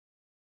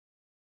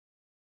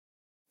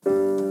Hi,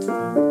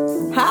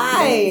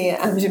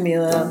 I'm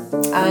Jamila.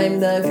 I'm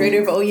the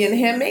creator of Oyen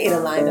Handmade, a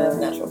line of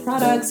natural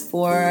products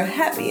for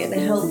happy and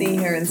healthy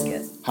hair and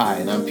skin. Hi,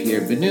 and I'm Pierre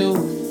Benu,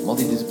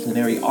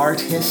 multidisciplinary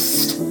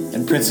artist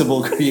and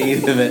principal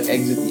creative at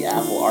Exit the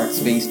Apple Art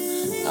Space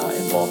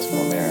in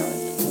Baltimore,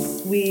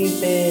 Maryland. We've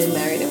been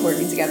married and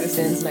working together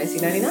since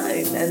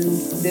 1999, and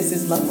this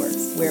is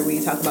Loveworks, where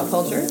we talk about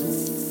culture,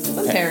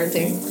 some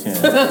parenting,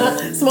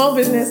 small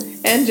business,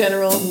 and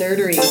general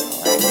nerdery.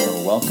 All right,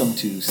 so welcome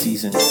to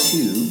Season 2.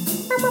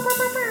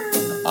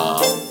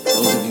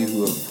 Those of you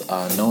who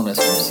have known us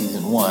from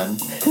Season 1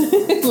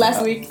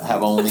 last week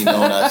have only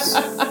known us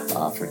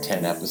for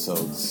 10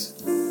 episodes.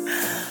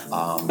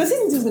 But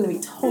Season 2 is going to be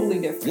totally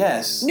different.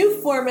 Yes. New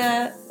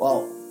format.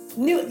 Well,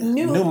 New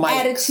mics,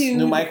 attitude.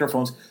 new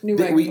microphones.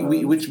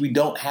 Which we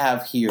don't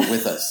have here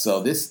with us.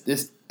 So this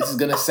is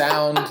going to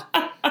sound...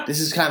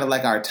 This is kind of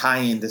like our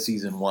tie-in to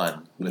Season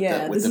 1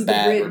 with the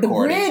bad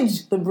recording.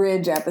 The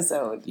bridge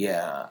episode.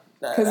 Yeah.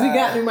 Because we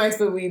got new mics,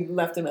 but we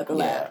left them at the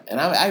lab. And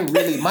I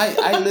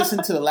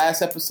listened to the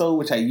last episode,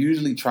 which I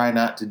usually try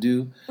not to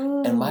do,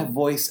 and my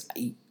voice...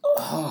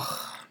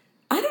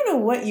 I don't know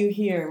what you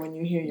hear when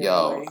you hear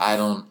your voice. I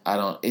don't.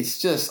 It's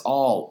just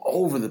all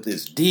over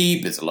it's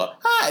deep. It's a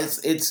lot.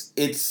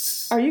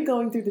 It's. Are you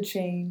going through the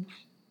change?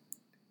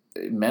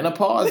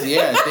 Menopause?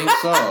 Yeah, I think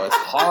so. It's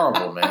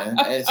horrible, man.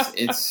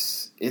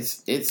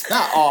 It's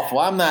not awful.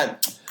 I'm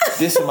not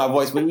dissing my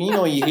voice, but when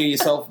you hear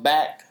yourself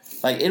back,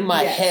 like in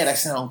my head, I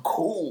sound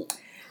cool.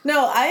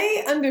 No,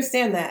 I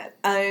understand that.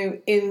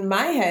 In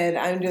my head,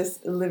 I'm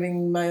just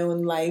living my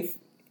own life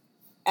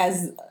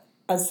as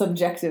a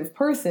subjective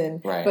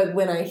person. Right. But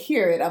when I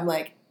hear it, I'm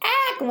like,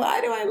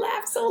 why do I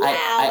laugh so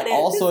loud?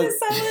 This is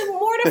so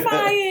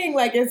mortifying.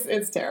 Like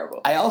it's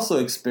terrible. I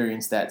also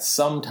experience that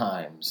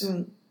sometimes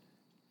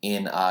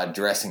in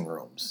dressing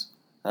rooms.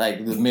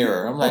 Like the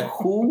mirror. I'm like,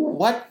 who?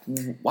 What?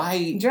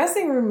 Why?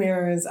 Dressing room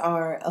mirrors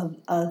are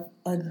a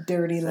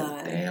dirty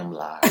lie. A damn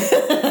lie.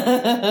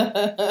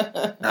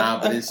 Nah,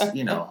 but it's,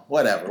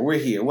 whatever. We're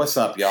here. What's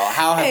up, y'all?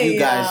 How have you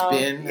guys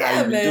been? Yeah,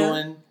 how you been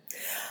doing?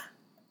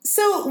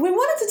 So we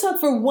wanted to talk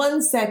for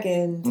 1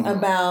 second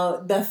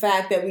about the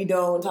fact that we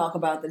don't talk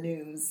about the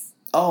news.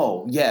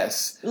 Oh,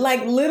 yes.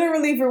 Like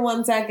literally for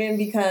 1 second,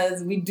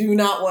 because we do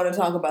not want to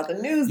talk about the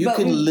news. You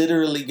can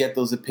literally get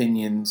those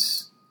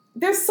opinions.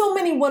 There's so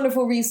many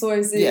wonderful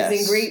resources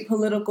and great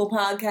political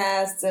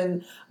podcasts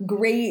and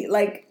great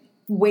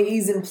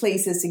ways and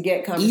places to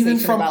get conversation even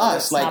from about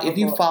us. Like if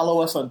you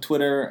follow us on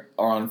Twitter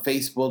or on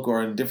Facebook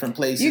or in different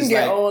places, you can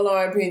get all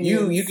our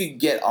opinions. You can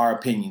get our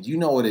opinions. You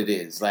know what it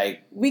is.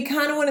 Like we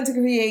kind of wanted to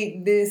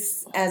create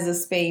this as a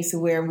space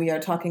where we are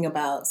talking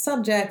about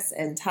subjects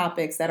and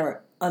topics that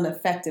are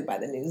unaffected by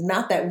the news.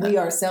 Not that we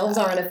ourselves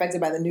are unaffected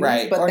by the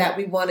news, but that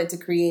we wanted to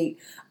create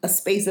a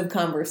space of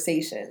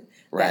conversation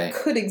that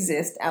could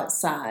exist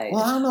outside.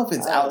 Well, I don't know if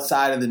it's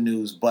outside of the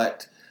news,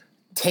 but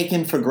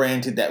taken for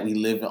granted that we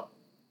live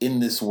in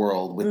this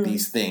world with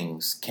these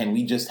things. Can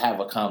we just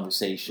have a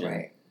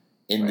conversation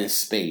in this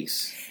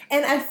space?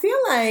 And I feel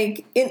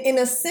like, in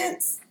a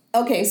sense...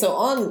 Okay, so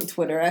on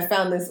Twitter, I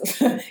found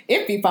this.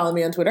 If you follow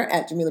me on Twitter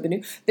at Jamila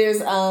Benu, there's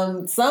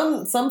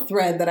some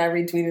thread that I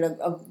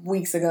retweeted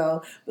weeks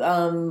ago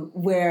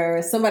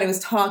where somebody was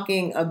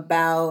talking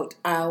about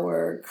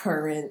our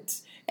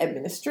current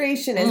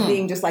administration as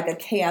being just like a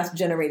chaos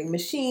generating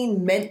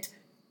machine meant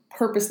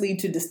purposely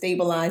to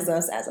destabilize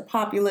us as a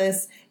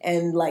populace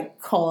and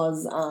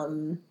cause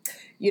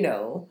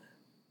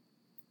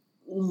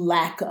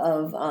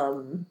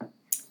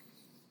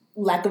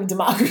lack of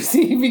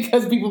democracy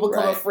because people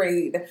become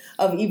afraid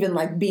of even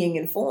being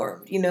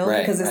informed,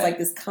 because it's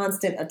this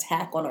constant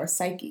attack on our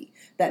psyche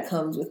that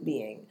comes with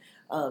being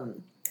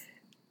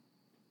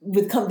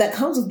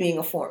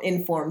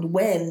informed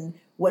when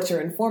what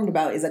you're informed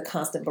about is a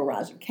constant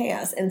barrage of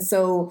chaos. And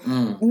so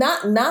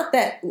not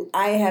that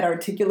I had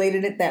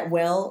articulated it that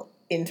well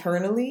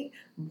internally,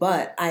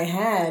 but I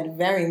had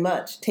very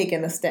much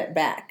taken a step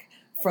back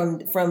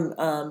from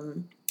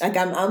I'm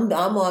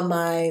on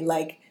my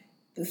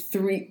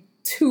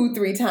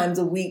 2-3 times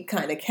a week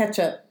kind of catch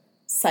up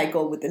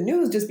cycle with the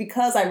news, just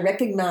because I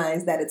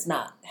recognize that it's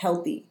not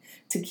healthy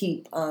to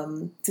keep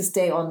to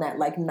stay on that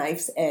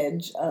knife's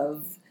edge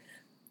of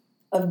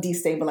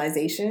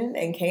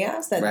destabilization and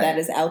chaos that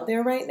is out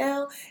there right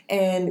now,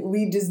 and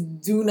we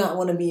just do not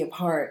want to be a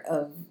part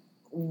of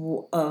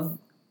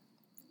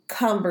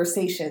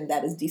conversation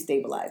that is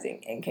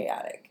destabilizing and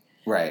chaotic.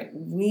 Right.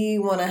 We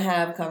want to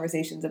have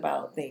conversations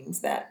about things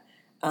that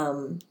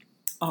are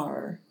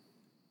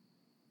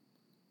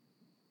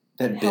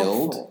that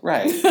build, helpful.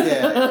 Right?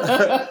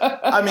 Yeah.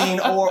 I mean,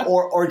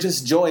 or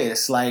just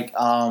joyous. I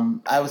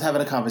was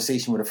having a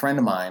conversation with a friend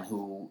of mine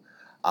who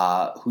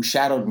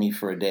shadowed me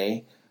for a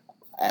day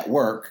at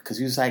work because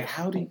he was like,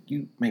 "How do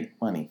you make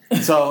money?"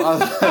 So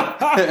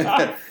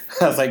I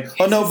was like,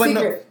 "Oh no!" But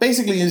no,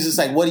 basically, it's just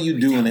like, "What do you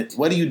do in it?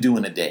 What do you do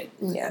in a day?"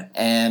 Yeah.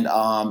 And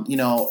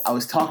I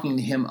was talking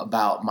to him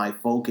about my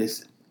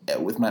focus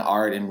with my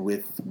art and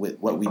with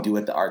what we do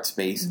at the art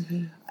space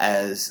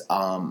as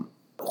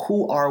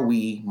who are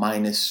we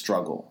minus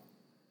struggle?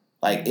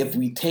 Like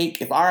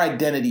if our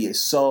identity is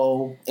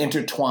so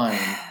intertwined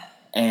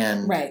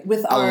and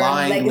with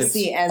our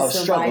legacy as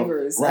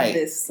survivors of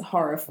this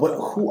horrible. But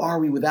who are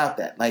we without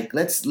that? Like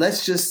let's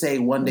just say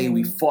one day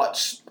we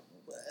fought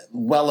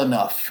well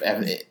enough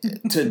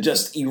to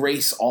just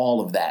erase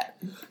all of that.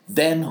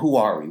 Then who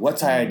are we?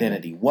 What's our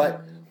identity?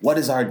 What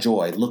does our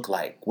joy look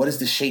like? What is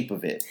the shape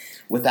of it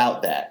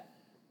without that?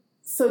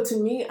 So to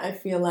me, I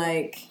feel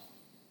like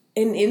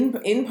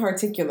in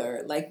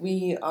particular, like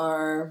we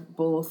are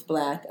both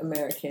Black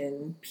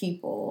American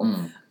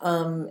people,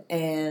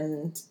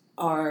 and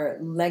our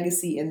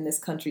legacy in this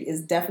country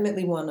is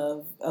definitely one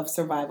of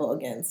survival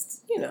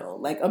against,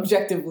 like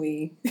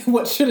objectively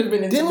what should have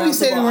been insurmountable. Didn't we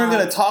say we weren't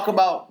going to talk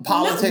about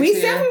politics? No, we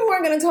said we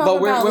weren't going to talk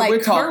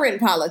about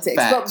current politics,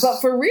 but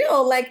for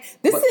real, like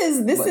this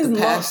is the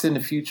past and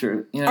the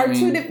future. You know what I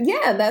mean?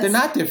 They're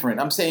not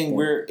different. I'm saying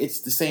it's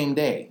the same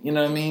day. You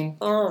know what I mean?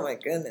 Oh my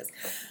goodness.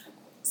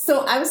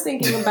 So I was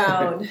thinking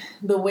about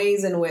the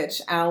ways in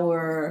which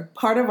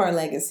part of our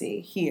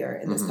legacy here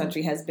in this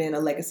country has been a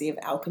legacy of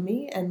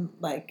alchemy and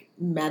like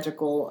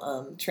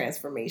magical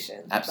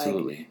transformation.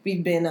 Absolutely. Like,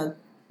 we've been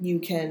you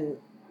can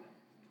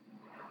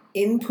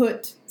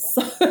input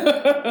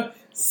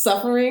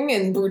suffering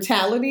and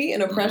brutality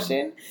and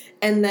oppression,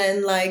 and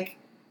then like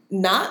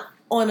not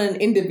on an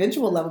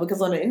individual level,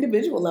 because on an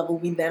individual level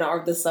we then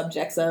are the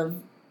subjects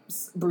of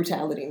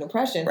brutality and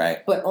oppression.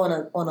 Right. But on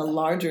a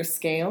larger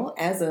scale,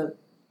 as a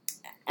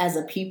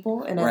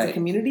people and as a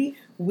community,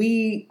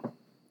 we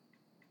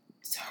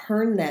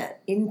turn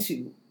that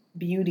into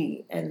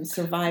beauty and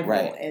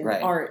survival and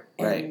art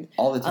and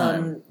all the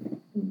time.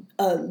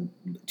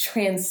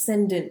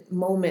 Transcendent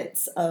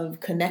moments of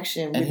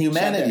connection and with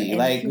humanity. Each other.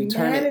 Like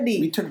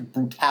we turn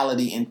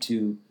brutality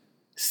into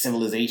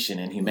civilization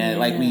and humanity.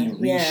 Like we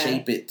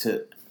reshape it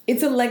to.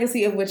 It's a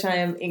legacy of which I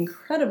am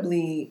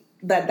incredibly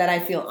that I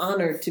feel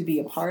honored to be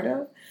a part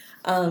of.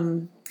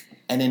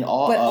 And in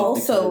all, but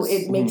also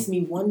it makes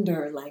me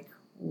wonder, like,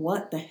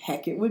 what the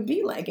heck it would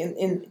be like.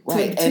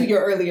 To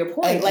your earlier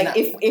point,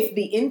 if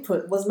the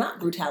input was not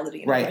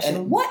brutality and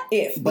oppression, what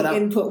if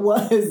input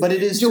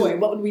was joy?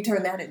 What would we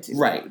turn that into?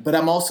 Right. But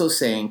I'm also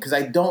saying, because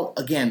I don't,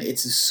 again,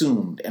 it's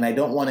assumed, and I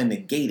don't want to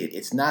negate it.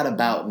 It's not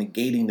about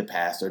negating the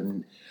past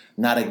or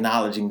not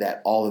acknowledging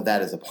that all of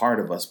that is a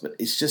part of us. But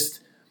it's just,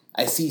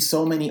 I see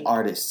so many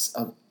artists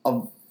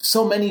of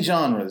so many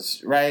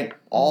genres, right?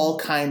 All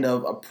kind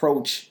of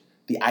approach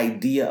the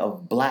idea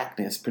of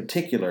Blackness,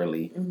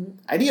 particularly,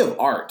 idea of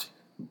art,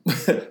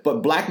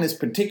 but Blackness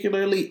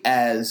particularly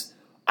as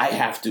I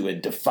have to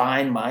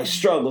define my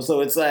struggle.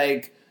 So it's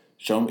like,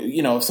 show me,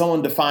 if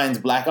someone defines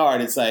Black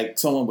art, it's like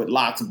someone with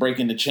locks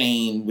breaking the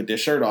chain with their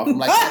shirt off. I'm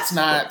like, that's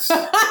not,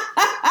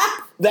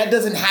 that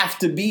doesn't have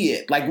to be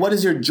it. Like, what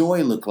does your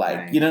joy look like?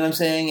 Right. You know what I'm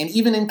saying? And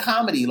even in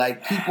comedy,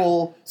 like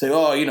people say,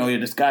 oh,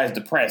 this guy's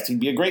depressed. He'd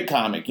be a great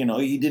comic.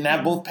 He didn't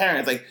have both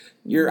parents. Like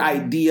your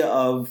idea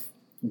of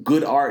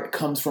good art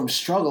comes from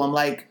struggle. I'm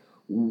like,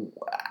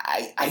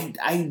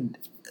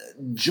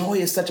 joy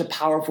is such a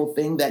powerful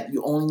thing that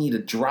you only need a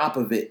drop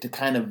of it to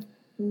kind of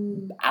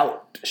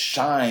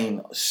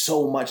outshine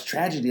so much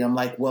tragedy. I'm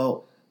like,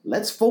 well,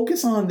 let's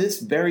focus on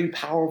this very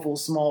powerful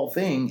small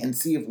thing and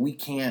see if we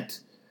can't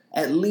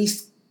at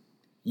least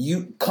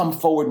you come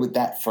forward with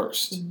that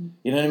first.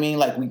 You know what I mean?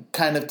 Like we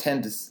kind of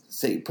tend to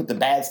say, put the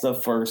bad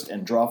stuff first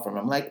and draw from it.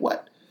 I'm like,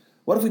 what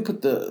if we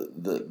put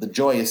the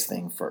joyous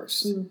thing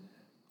first?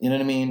 You know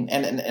what I mean?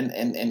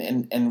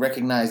 And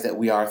recognize that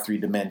we are three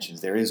dimensions.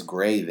 There is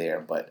gray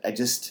there, but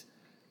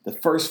the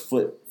first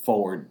foot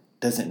forward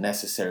doesn't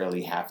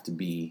necessarily have to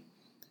be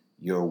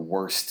your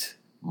worst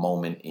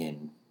moment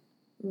in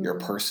your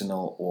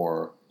personal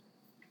or,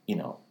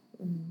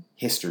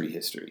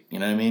 history. You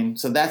know what I mean?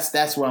 So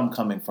that's where I'm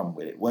coming from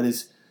with it.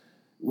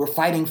 We're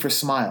fighting for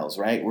smiles,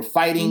 right? We're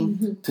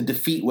fighting to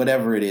defeat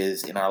whatever it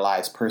is in our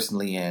lives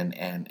personally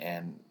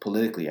and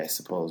politically, I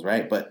suppose,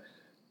 right? But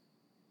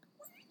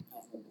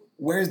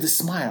where's the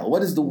smile?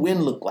 What does the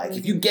win look like?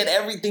 If you get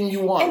everything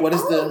you want, and what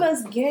is all of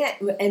us get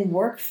and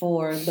work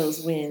for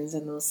those wins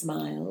and those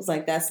smiles.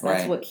 Like that's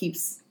what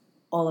keeps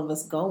all of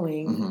us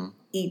going,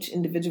 each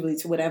individually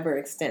to whatever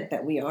extent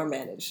that we are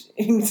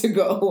managing to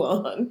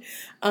go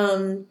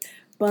on.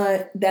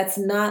 But that's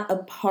not a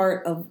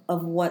part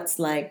of what's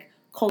like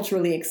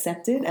culturally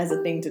accepted as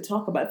a thing to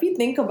talk about. If you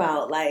think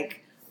about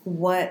like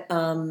what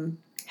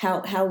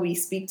how we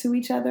speak to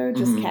each other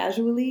just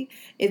casually,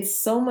 it's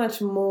so much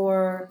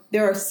more,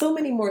 there are so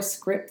many more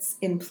scripts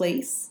in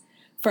place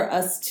for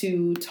us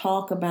to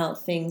talk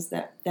about things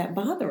that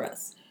bother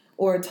us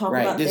or talk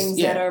about things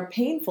that are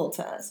painful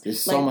to us.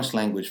 There's so much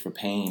language for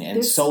pain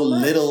and so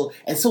little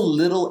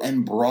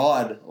and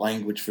broad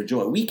language for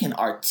joy. We can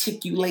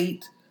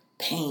articulate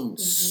pain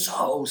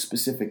so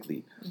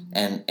specifically.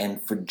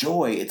 And for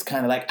joy, it's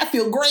kind of like, I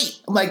feel great.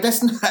 I'm like,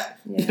 that's not,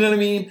 you know what I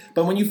mean?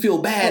 But when you feel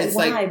bad, it's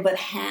why? But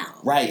how?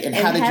 Right. And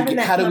how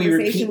do we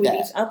repeat with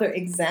that? Each other,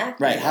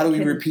 exactly. Right. How do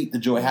we repeat the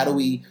joy? How do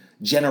we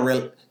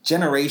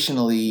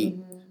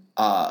generationally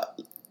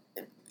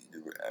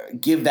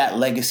give that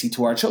legacy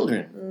to our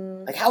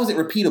children? Like, how is it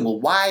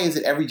repeatable? Why is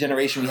it every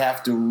generation we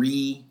have to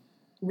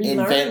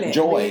reinvent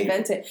joy?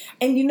 Reinvent it.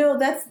 And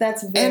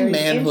that's very and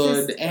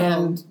manhood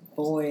and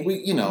boy.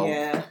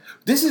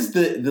 This is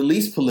the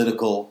least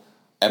political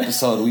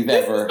episode we've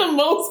ever. The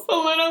most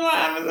political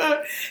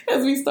episode,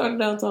 as we started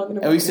out talking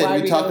about. And we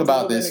said we talk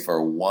about this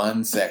for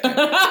 1 second.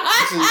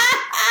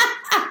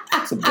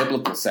 It's a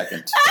biblical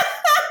second.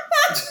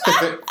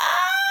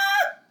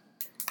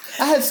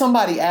 I had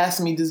somebody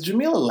ask me, "Does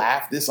Jamila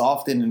laugh this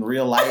often in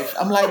real life?"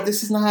 I'm like,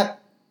 "This is not."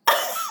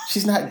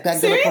 She's not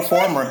that good a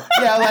performer.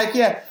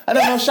 Yeah, I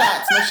don't know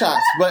shots,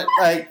 but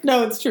like,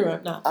 no, it's true.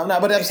 I'm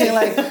not. But I'm saying,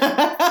 like,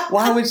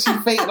 why would she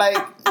fake? Like,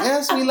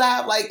 yes, we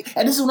laugh. Like,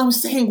 and this is what I'm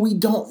saying. We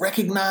don't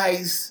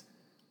recognize,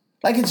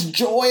 like, it's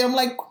joy. I'm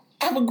like,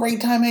 I have a great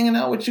time hanging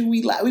out with you.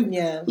 We laugh.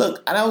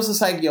 Look, and I was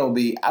just like, yo,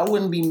 B, I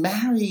wouldn't be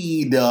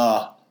married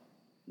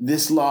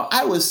this long.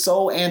 I was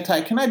so anti.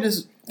 Can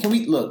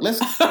we look? We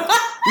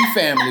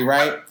family,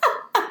 right?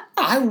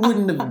 I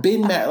wouldn't have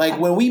been married. Like,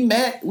 when we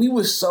met, we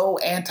were so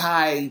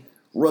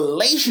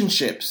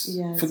anti-relationships.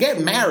 Yes.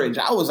 Forget marriage.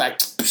 I was like,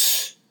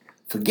 psh,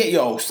 forget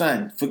your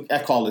son. I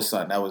call his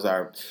son. That was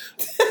our...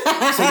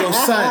 So your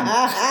son.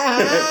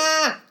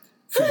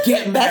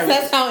 Forget marriage.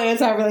 That's how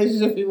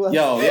anti-relationship he was.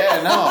 Yo,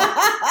 yeah, no.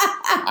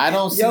 I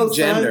don't see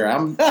gender.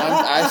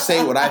 I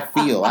say what I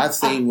feel. I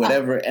say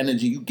whatever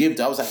energy you give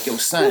to. I was like, yo,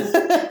 son.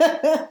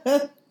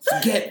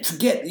 Forget.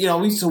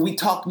 We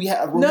talked. We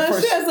had.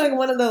 That's like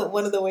one of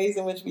the ways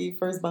in which we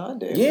first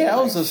bonded. Yeah, I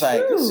was just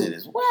like, this shit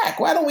is whack.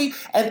 Why don't we?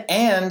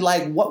 And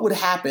like, what would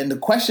happen? The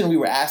question we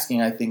were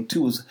asking, I think,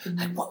 too, was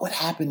like, what would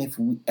happen if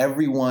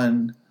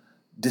everyone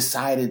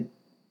decided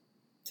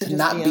to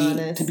not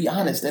be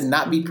honest and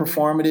not be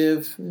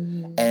performative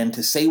and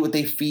to say what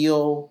they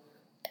feel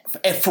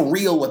and for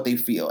real what they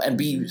feel and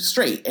be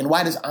straight? And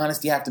why does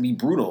honesty have to be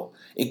brutal?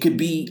 It could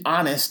be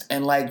honest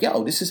and like,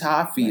 yo, this is how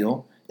I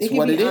feel. It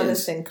can be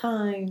honest and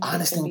kind.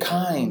 Honest and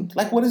kind.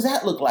 Like, what does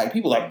that look like?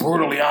 People are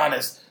brutally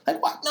honest.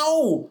 Like, what?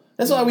 No.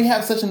 That's why we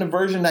have such an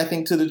aversion, I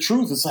think, to the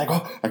truth. It's like,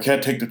 oh, I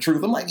can't take the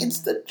truth. I'm like,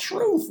 it's the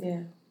truth. Yeah.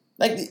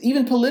 Like,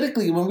 even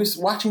politically, when we're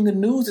watching the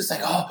news, it's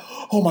like,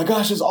 oh my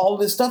gosh, there's all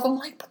this stuff. I'm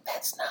like, but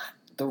that's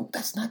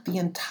not the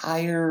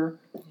entire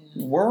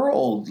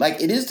world.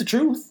 Like, it is the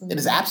truth. It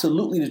is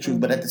absolutely the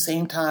truth. But at the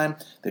same time,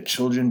 there are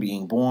children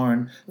being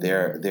born.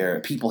 There are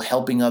people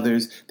helping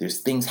others. There's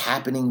things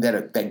happening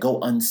that go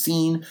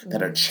unseen,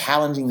 that are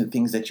challenging the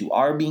things that you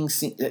are being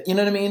seen. You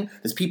know what I mean?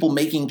 There's people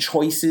making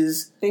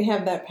choices. They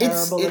have that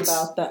parable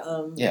about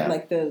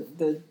like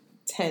the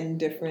 10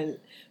 different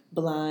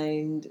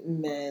blind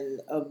men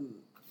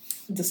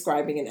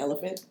describing an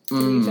elephant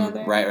to each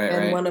other. Right.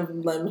 And one of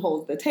them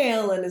holds the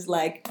tail and is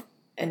like,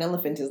 an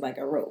elephant is like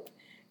a rope.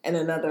 And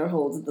another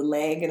holds the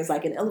leg, and it's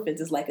like an elephant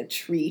is like a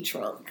tree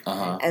trunk.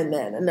 And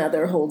then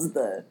another holds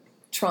the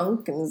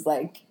trunk, and is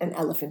like an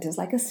elephant is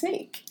like a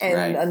snake.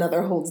 And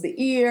another holds the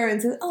ear, and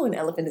says, an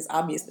elephant is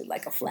obviously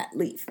like a flat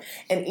leaf.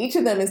 And each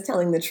of them is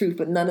telling the truth,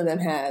 but none of them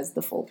has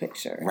the full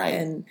picture. Right.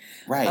 And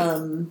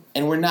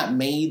we're not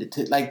made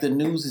to, like, the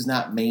news is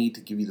not made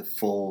to give you the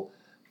full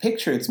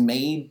picture. It's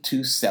made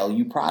to sell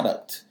you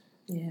product.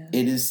 Yeah.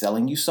 It is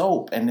selling you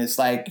soap, and it's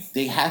like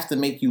they have to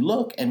make you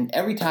look. And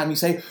every time you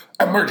say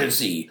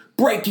emergency,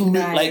 breaking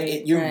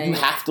news, you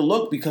have to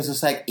look because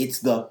it's like it's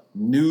the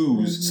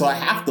news. So I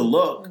have to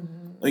look,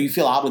 or you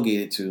feel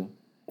obligated to.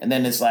 And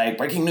then it's like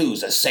breaking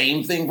news, the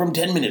same thing from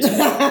 10 minutes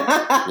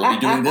ago. We'll be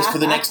doing this for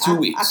the next 2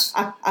 weeks.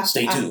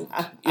 Stay tuned.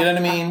 You know what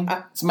I mean?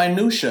 It's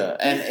minutia,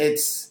 and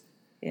it's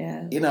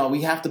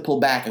we have to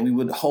pull back, and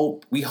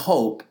we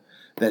hope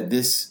that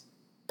this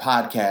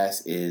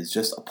podcast is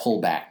just a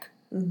pullback.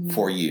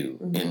 For you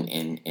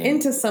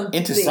into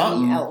something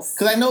else,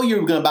 because I know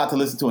you're about to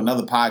listen to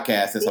another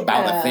podcast that's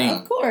about a thing.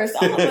 Of course,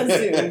 all of us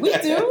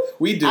do.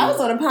 We do. I was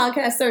on a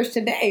podcast search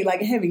today,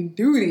 like heavy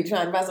duty,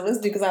 trying to find something to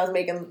listen to because I was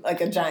making like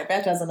a giant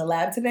batch. I was in the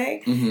lab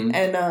today,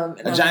 and a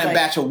giant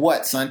batch of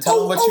what, son? Tell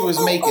them what you was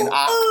making.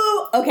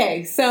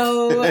 Okay,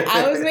 so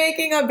I was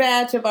making a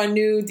batch of our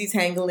new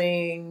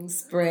detangling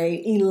spray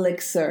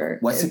elixir.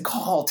 What's it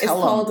called? It's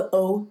called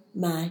Oh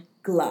My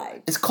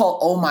Glide. It's called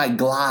Oh My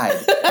Glide.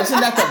 Isn't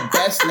that the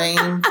best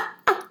name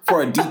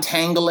for a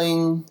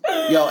detangling?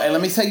 Yo, and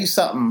let me tell you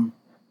something.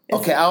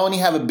 Okay, I only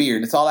have a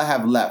beard. That's all I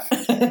have left,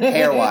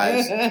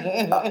 hair-wise.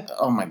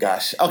 Oh my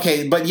gosh.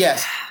 Okay, but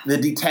yes, the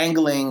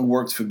detangling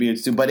works for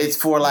beards too, but it's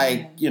for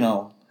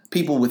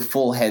people with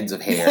full heads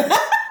of hair.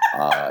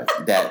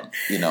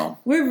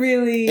 We're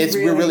really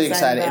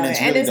excited, and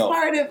it's really dope.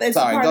 It's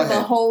part of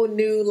a whole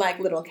new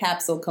little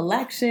capsule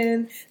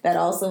collection that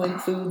also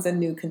includes a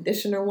new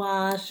conditioner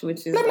wash,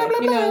 which is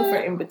for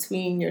in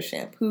between your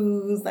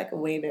shampoos, like a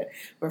way to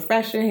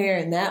refresh your hair.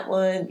 And that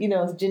one,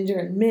 it's ginger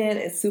and mint.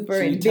 It's super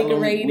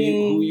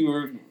invigorating. Who you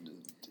were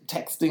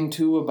texting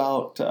to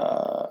about?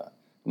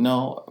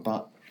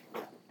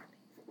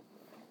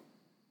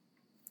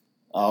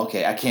 Oh,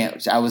 okay, I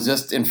can't. I was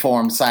just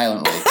informed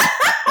silently.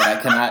 I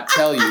cannot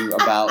tell you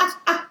about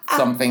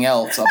something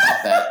else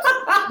about that.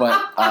 But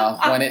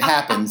when it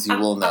happens, you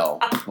will know.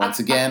 Once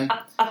again,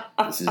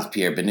 This is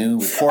Pierre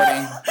Benu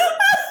reporting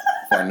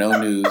for No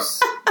News.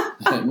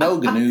 No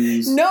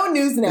news. No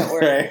News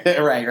Network.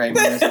 right.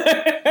 News.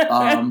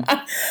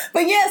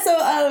 But yeah, so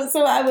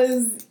I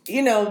was,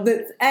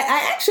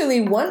 I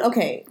actually one of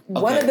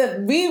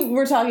the, we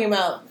were talking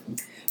about,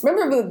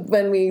 remember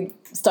when we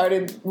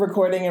started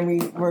recording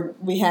and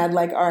we had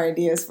like our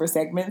ideas for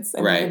segments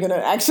and we were going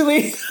to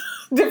actually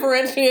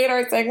differentiate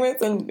our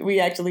segments, and we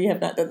actually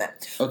have not done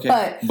that. Okay.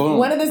 But boom.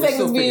 One of the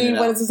segments we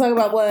wanted to talk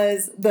about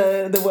was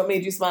the What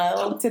Made You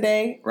Smile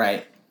today.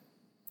 Right.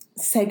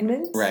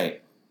 Segment.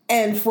 Right.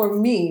 And for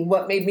me,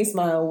 what made me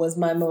smile was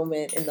my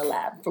moment in the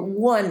lab. For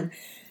one,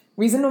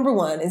 reason number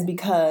one is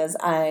because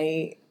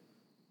I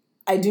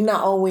do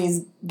not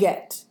always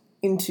get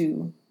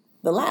into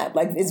the lab.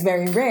 Like, it's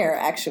very rare,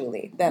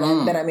 actually, that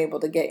I'm able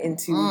to get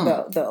into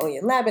the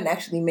Oyen lab and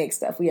actually make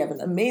stuff. We have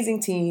an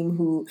amazing team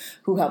who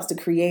helps to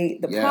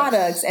create the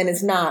products, and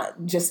it's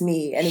not just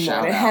me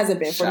anymore. It hasn't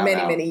been for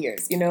many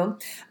years,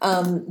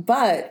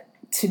 But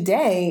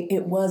today,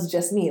 it was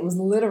just me. It was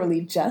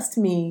literally just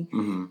me.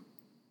 Mm-hmm.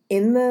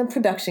 In the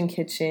production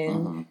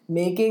kitchen,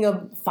 making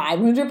a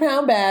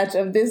 500-pound batch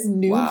of this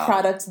new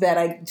product that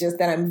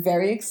I'm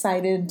very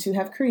excited to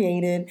have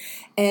created.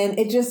 And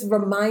it just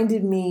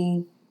reminded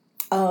me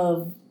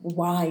of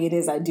why it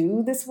is I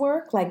do this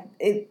work. Like,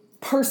 it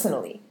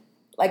personally.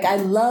 Like, I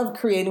love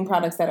creating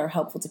products that are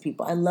helpful to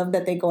people. I love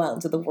that they go out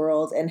into the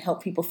world and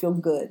help people feel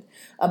good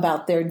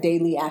about their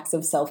daily acts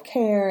of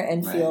self-care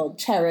and feel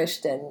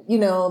cherished and,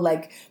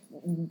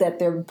 that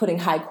they're putting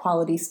high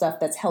quality stuff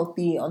that's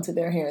healthy onto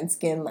their hair and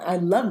skin. I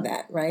love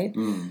that, right?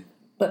 Mm.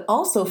 But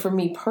also for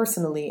me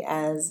personally,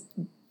 as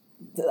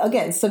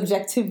again,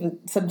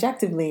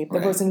 subjectively, the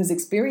person who's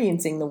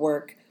experiencing the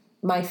work,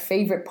 my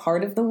favorite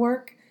part of the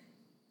work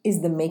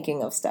is the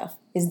making of stuff,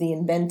 is the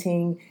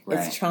inventing,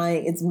 it's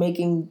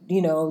making, the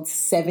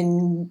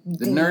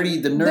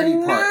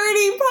nerdy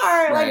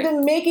part. Like the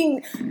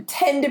making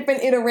 10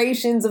 different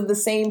iterations of the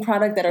same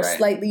product that are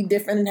slightly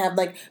different and have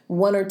like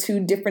one or two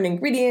different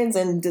ingredients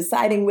and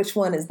deciding which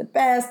one is the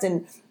best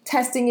and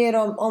testing it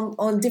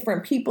on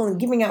different people and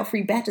giving out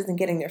free batches and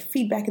getting their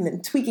feedback and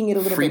then tweaking it a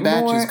little bit more.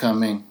 Free batches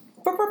coming.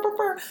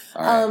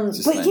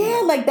 But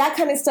yeah, like that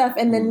kind of stuff.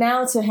 And then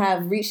now to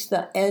have reached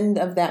the end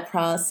of that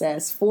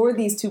process for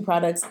these two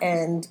products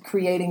and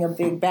creating a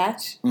big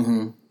batch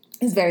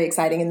is very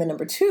exciting. And then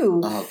number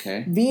two,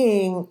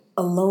 being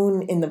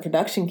alone in the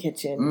production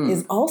kitchen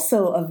is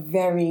also a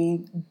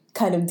very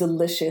kind of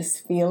delicious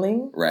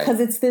feeling. Right. Because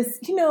it's this,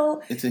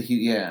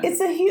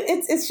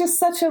 it's just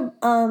such a,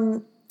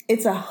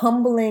 it's a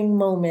humbling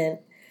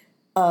moment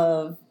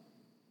of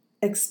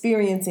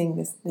experiencing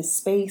this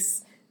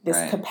space, this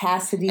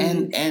capacity,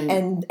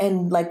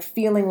 and like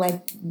feeling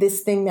like this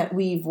thing that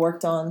we've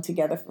worked on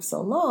together for so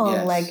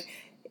long, like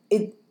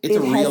it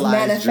has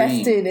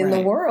manifested in the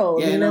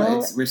world.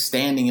 Yeah, we're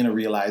standing in a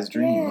realized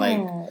dream. Like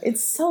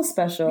it's so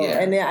special,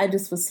 and I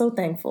just was so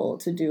thankful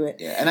to do it.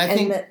 Yeah, and I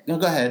think go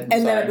ahead.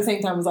 Then at the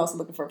same time, I was also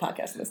looking for a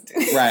podcast to listen to.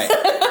 Right.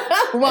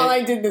 While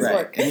I did this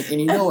work, and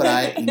you know what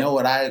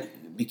I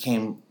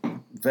became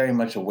very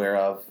much aware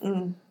of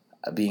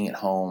being at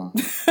home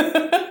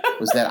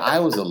was that I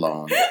was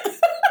alone.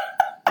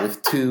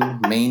 With two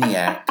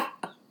maniac,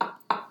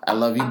 I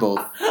love you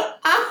both,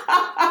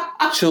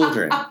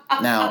 children.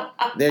 Now,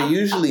 they're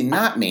usually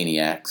not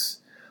maniacs,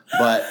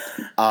 but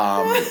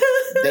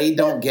they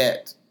don't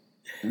get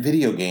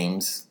video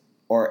games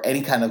or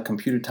any kind of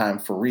computer time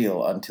for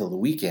real until the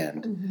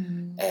weekend.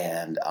 Mm-hmm.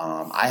 And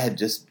I had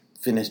just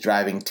finished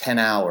driving 10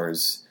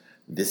 hours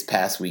this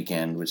past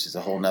weekend, which is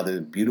a whole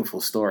nother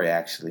beautiful story,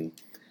 actually.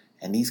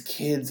 And these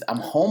kids, I'm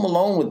home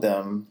alone with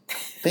them,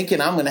 thinking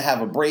I'm going to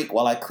have a break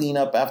while I clean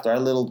up after our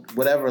little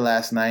whatever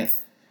last night.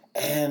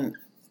 And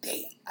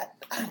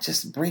I'm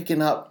just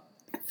breaking up,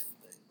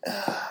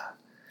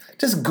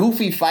 just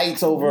goofy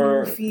fights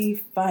over...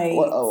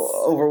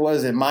 Over, what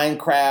is it,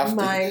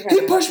 Minecraft.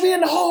 He pushed me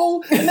in the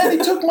hole, and then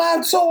he took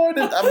my sword.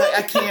 And I'm like,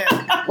 I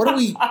can't. What do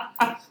we...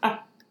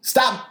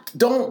 Stop!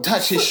 Don't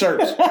touch his shirt,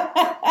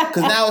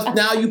 because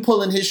now you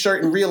pulling his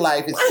shirt in real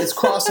life. It's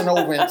crossing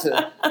over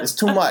into it's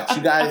too much.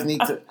 You guys need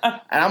to. And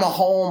I'm at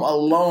home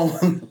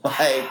alone,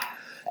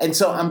 and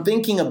so I'm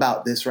thinking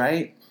about this,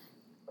 right?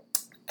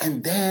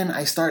 And then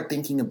I start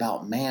thinking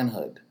about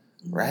manhood,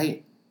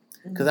 right?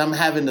 Because I'm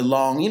having the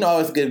long, I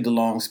always give the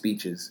long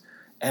speeches,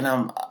 and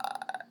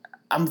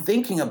I'm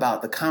thinking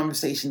about the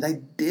conversations I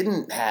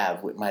didn't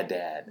have with my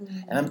dad,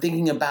 and I'm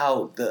thinking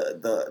about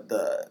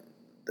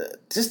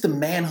just the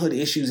manhood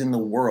issues in the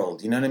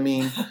world. You know what I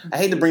mean? I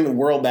hate to bring the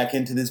world back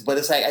into this, but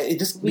it's like it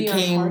just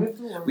became.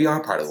 We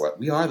are part of the world.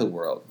 We are the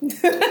world.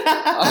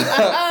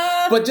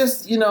 But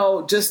just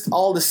just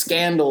all the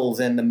scandals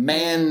and the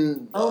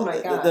man. Oh my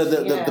god!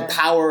 The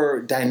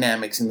power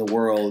dynamics in the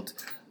world,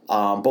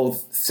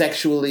 both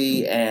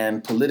sexually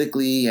and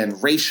politically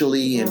and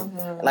racially, and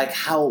like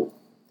how.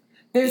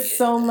 There's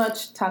so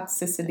much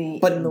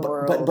toxicity in the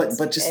world.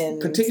 But just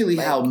particularly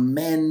how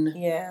men,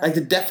 like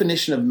the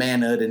definition of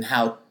manhood and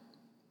how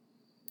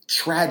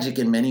tragic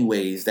in many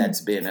ways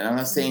that's been. And I'm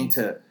not saying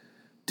to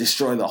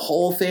destroy the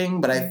whole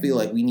thing, but I feel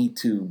like we need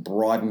to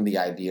broaden the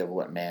idea of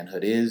what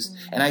manhood is.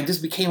 And I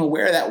just became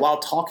aware of that while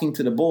talking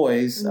to the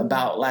boys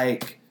about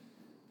like,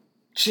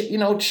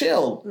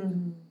 chill.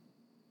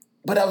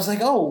 But I was like,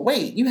 oh,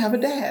 wait, you have a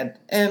dad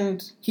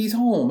and he's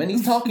home and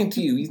he's talking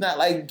to you. He's not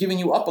like giving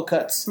you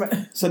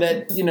uppercuts so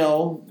that,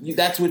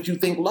 that's what you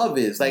think love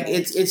is. Like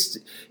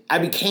I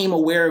became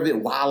aware of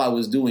it while I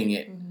was doing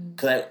it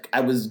because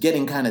I was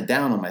getting kind of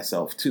down on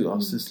myself too. I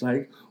was just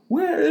like,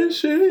 where is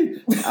she?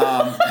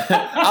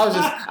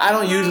 I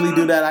don't usually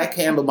do that. I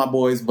can handle my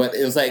boys, but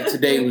it was like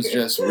today was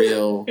just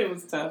real. It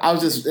was tough. I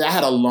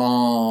had a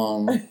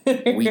long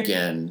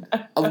weekend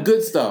of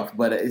good stuff,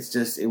 but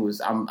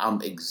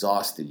I'm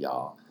exhausted,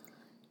 y'all.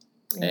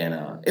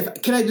 Yeah.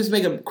 And can I just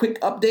make a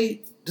quick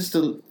update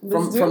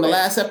from the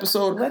last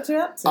episode? What you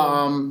up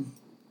to?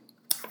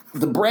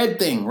 The bread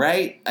thing,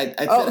 right? I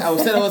said I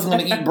wasn't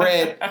going to eat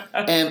bread,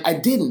 and I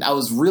didn't. I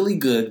was really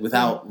good with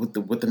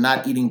the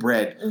not eating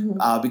bread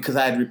because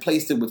I had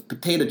replaced it with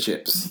potato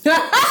chips.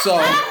 So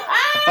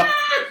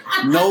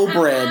no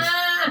bread.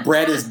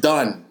 Bread is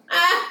done.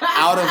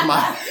 Out of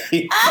my.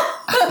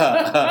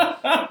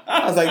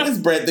 I was like, this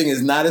bread thing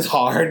is not as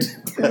hard.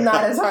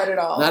 Not as hard at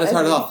all. Not as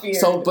hard at all.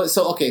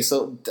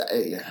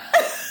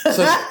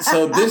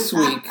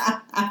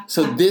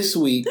 So this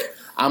week.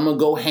 I'm going to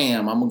go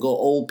ham. I'm going to go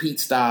old Pete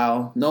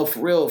style. No, for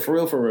real.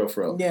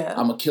 Yeah.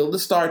 I'm going to kill the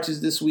starches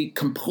this week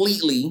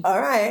completely.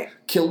 All right.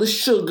 Kill the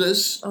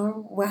sugars.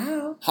 Oh,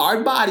 wow.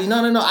 Hard body.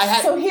 No.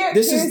 So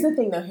here's the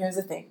thing, though. Here's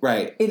the thing.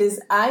 Right. It is,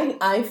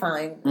 I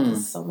find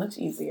it's so much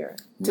easier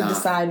to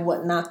decide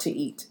what not to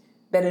eat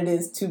than it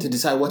is to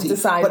decide what to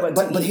eat.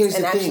 But here's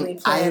the thing. Actually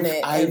plan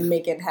it and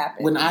make it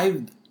happen.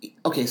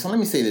 So let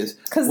me say this.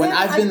 When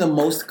I've been the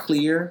most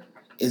clear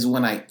is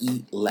when I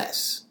eat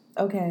less.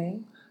 Okay.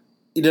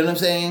 You know what I'm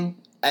saying?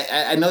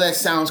 I know that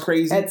sounds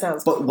crazy. That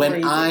sounds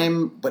crazy.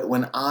 I'm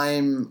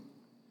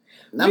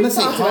gonna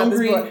say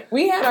hungry.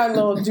 We had our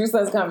little juice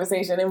less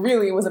conversation, and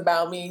really it was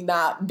about me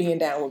not being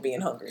down with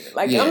being hungry.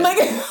 Like I'm like,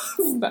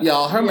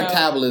 y'all, her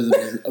metabolism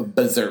is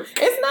berserk.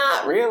 It's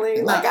not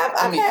really. Like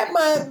I've had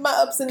my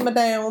ups and my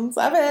downs.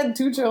 I've had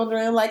 2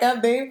 children. Like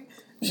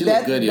she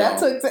look good, y'all.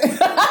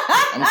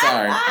 I'm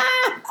sorry.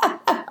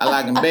 I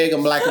like them big.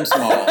 I'm like them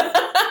small.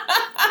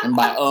 And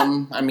by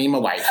I mean my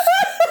wife.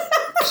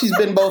 She's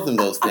been both of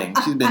those things.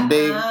 She's been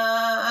big.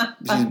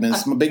 She's been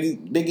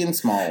big and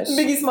smalls.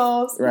 Biggie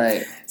smalls.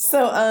 Right.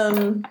 So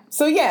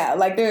yeah,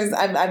 like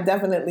I've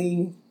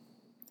definitely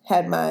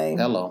had my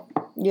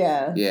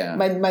Yeah.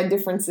 My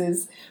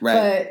differences.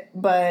 Right.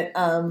 But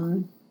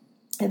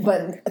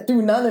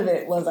through none of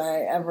it was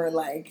I ever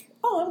like,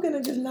 oh, I'm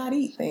gonna just not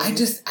eat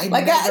things. I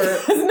never.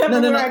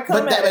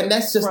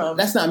 No.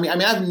 That's not me. I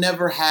mean, I've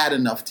never had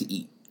enough to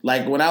eat.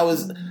 Like when I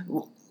was.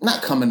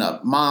 Not coming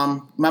up.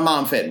 My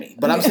mom fed me.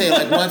 But I'm saying,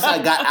 like, once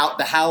I got out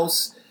the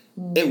house,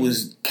 it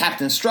was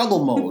Captain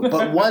Struggle mode.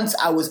 But once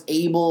I was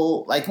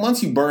able, like,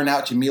 once you burn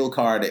out your meal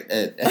card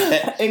in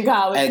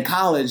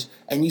college,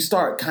 and you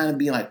start kind of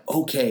being like,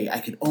 okay,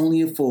 I can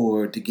only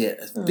afford to get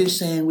a fish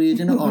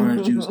sandwich and an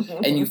orange juice,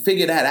 and you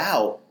figure that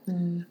out.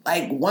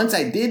 Like, once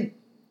I did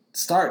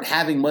start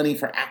having money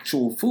for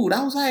actual food,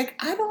 I was like,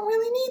 I don't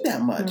really need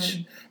that much.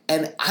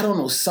 And I don't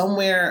know,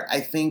 somewhere I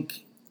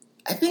think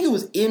it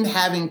was in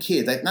having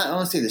kids. I don't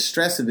want to say the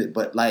stress of it,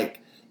 but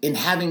like in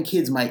having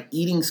kids, my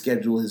eating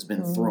schedule has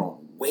been thrown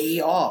way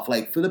off.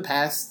 Like for the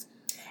past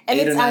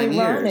 8 or 9 years. And it's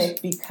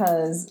ironic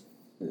because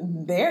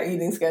their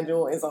eating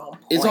schedule is on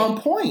point. It's on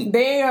point.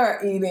 They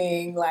are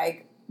eating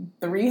like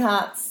 3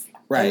 hots.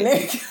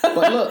 Right.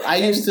 But look, I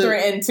used to...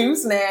 And 2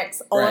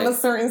 snacks on a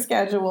certain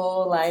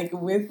schedule, like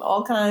with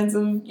all kinds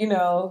of,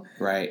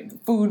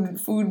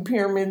 food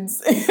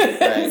pyramids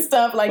and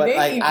stuff. Like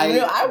they eat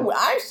real...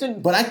 I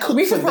should... But I cook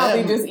we should for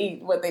probably them. just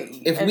eat what they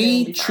eat. If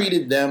we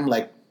treated them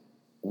like...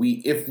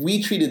 If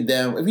we treated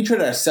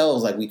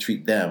ourselves like we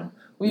treat them,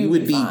 we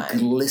would be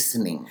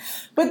glistening.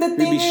 But the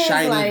thing we'd be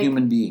shiny like,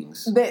 human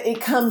beings.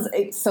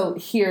 So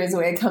here's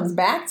where it comes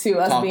back to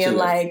us being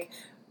like...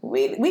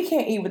 We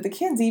can't eat what the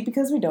kids eat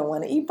because we don't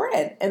want to eat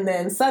bread. And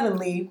then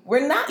suddenly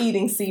we're not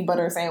eating sea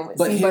butter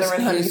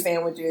and honey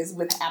sandwiches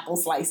with apple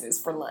slices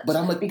for lunch.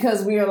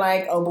 Because we are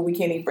like, oh, but we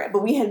can't eat bread.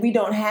 But we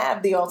don't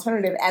have the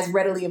alternative as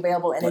readily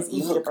available and as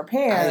easy to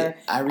prepare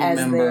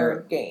as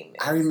their game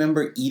is. I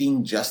remember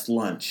eating just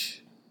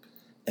lunch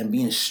and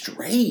being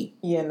straight.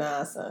 Yeah,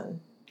 nah,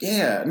 son.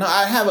 Yeah. No,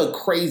 I have a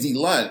crazy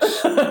lunch.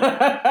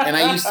 And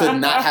I used to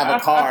not have a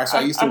car, so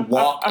I used to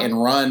walk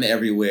and run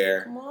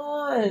everywhere. Come on.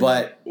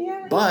 But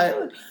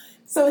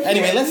so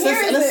anyway, let's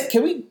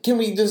can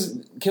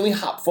we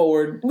hop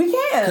forward? We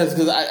can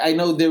because I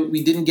know that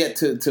we didn't get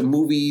to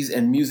movies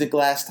and music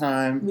last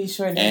time. We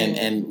sure did,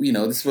 and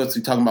this is what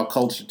we're talking about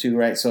culture too,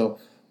 right? So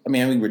I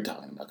mean we were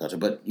talking about culture,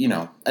 but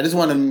I just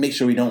want to make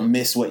sure we don't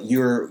miss what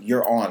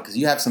you're on because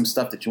you have some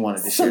stuff that you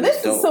wanted to share.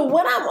 So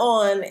what I'm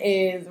on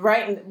is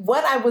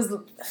what I was.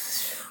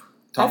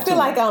 I feel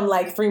like I'm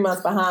like 3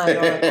 months behind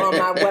on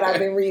my what I've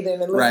been reading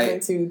and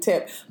listening to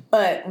tip.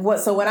 But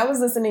what I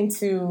was listening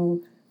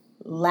to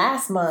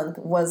last month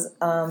was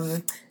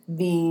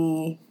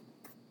the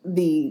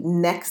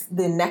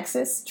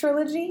Nexus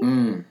trilogy,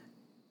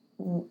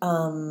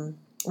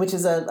 which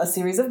is a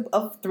series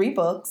of 3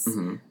 books.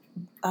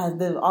 Mm-hmm.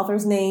 The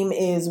author's name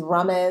is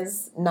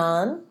Ramez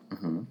Naam,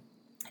 mm-hmm.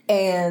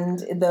 and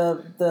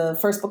the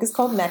first book is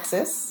called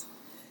Nexus,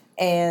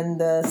 and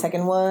the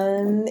second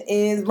one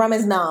is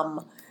Ramez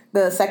Naam.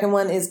 The second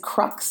one is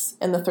Crux,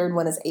 and the third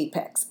one is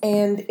Apex.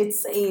 And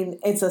it's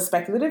a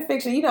speculative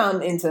fiction. You know,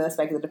 I'm into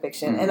speculative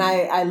fiction, and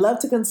I love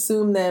to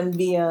consume them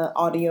via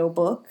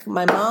audiobook.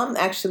 My mom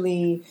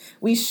actually,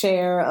 we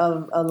share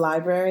a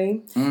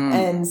library,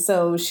 and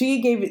so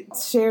she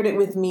shared it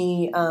with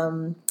me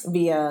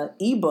via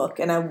ebook,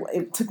 and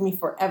it took me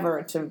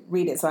forever to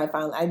read it. So I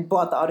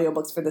bought the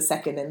audiobooks for the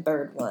second and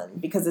third one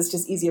because it's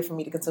just easier for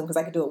me to consume because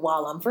I could do it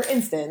while I'm, for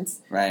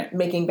instance,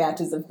 making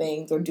batches of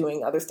things or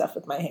doing other stuff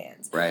with my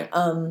hands. Right.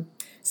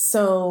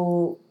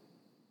 So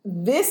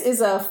this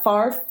is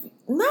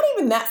not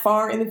even that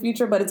far in the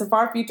future, but it's a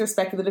far future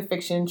speculative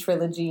fiction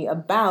trilogy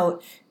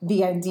about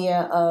the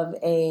idea of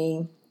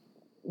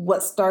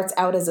what starts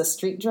out as a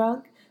street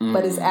drug,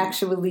 but is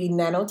actually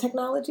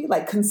nanotechnology,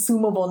 like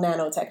consumable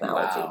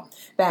nanotechnology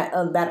that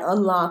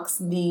unlocks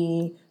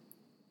the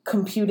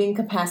computing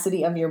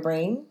capacity of your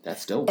brain.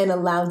 That's dope. And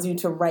allows you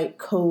to write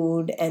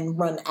code and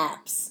run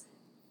apps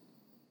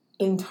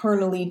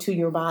internally to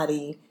your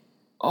body.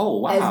 Oh,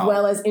 wow. As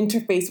well as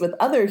interface with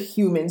other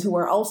humans who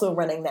are also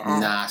running the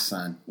app. Nah,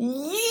 son.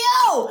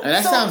 Yo! And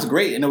that sounds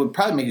great, and it would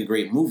probably make a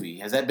great movie.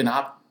 Has that been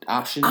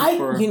optioned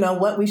for... You know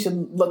what? We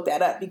should look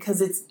that up because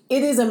it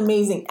is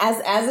amazing. As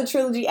a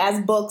trilogy, as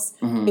books,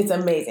 it's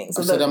amazing.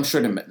 So I'm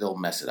sure they'll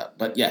mess it up,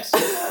 but yes.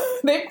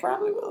 They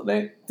probably will.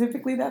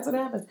 Typically, that's what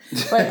happens.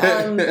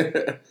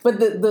 But but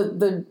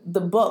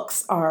the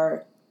books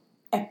are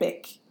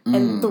epic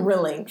and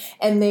thrilling,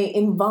 and they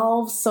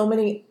involve so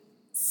many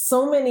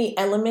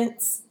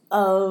elements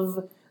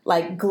of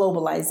like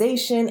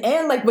globalization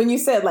and like when you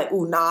said like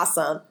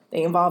NASA,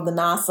 they involve the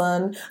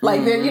NASA,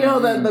 like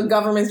the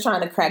government's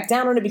trying to crack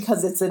down on it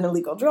because it's an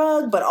illegal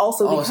drug, but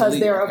also because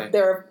they're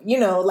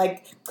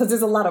because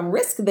there's a lot of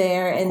risk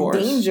there and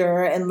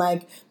danger and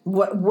like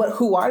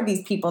who are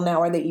these people now?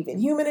 Are they even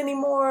human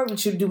anymore?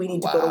 Do we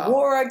need to go to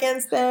war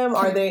against them?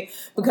 Are they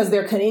because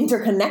they're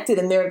interconnected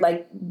and they're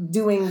like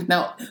doing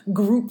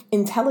group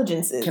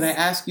intelligences? Can I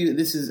ask you?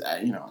 This is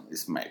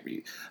this might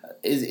be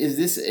is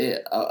this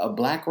a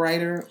black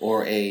writer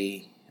or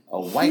a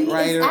white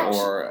writer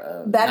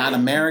or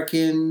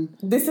non-American?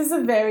 This is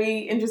a very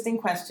interesting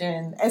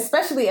question,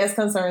 especially as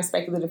concerns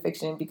speculative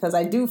fiction, because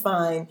I do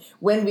find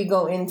when we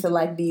go into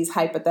like these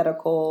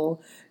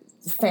hypothetical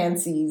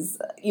fancies,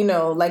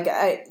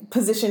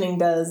 positioning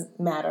does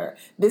matter.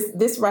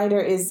 This writer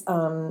is,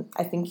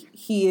 I think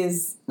he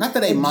is not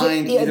that I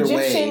mind either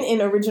Egyptian way.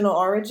 in original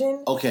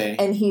origin. Okay,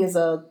 and he is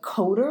a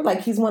coder.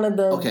 Like he's one of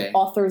the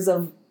authors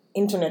of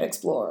Internet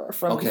Explorer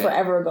from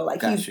forever ago.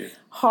 Like he's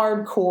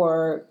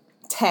hardcore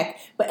tech,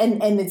 but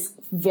and it's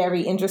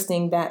very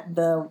interesting that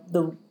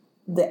the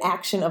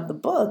action of the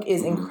book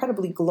is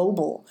incredibly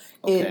global.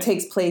 It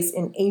takes place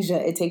in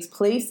Asia. It takes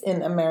place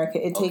in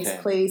America. It takes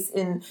place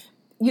in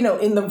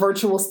in the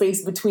virtual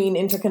space between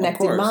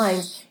interconnected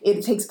minds.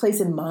 It takes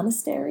place in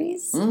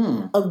monasteries.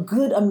 A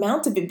good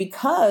amount of it,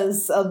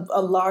 because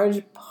a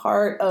large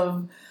part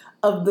of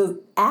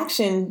the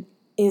action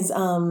is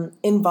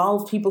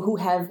involves people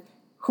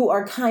who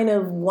are kind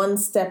of one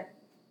step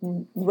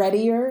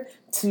readier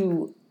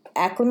to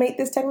acclimate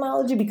this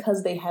technology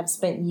because they have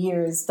spent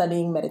years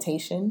studying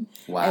meditation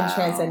and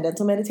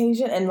transcendental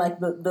meditation and like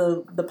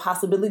the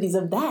possibilities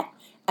of that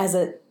as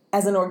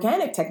an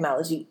organic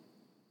technology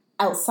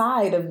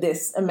outside of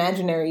this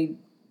imaginary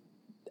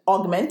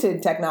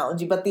augmented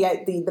technology, but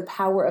the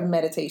power of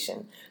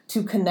meditation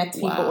to connect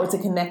people or to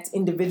connect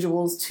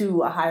individuals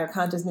to a higher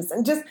consciousness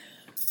and just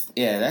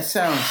that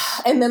sounds.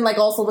 And then like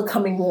also the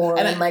coming war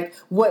and like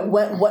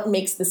what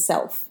makes the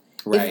self.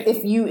 Right.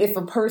 If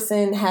a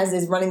person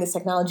is running this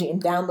technology and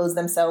downloads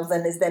themselves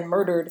and is then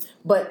murdered,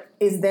 but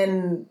is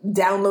then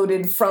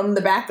downloaded from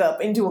the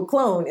backup into a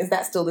clone, is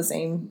that still the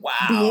same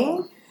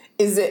being?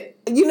 Is it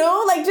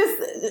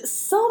just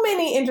so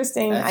many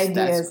interesting ideas?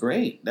 That's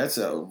great. That's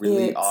a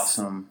really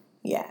awesome.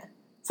 Yeah.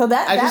 So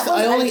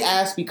I only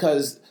ask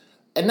because,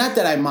 and not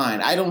that I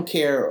mind. I don't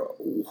care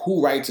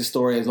who writes a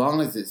story as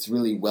long as it's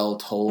really well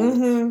told.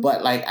 Mm-hmm.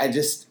 But like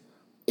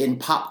in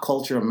pop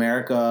culture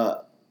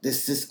America,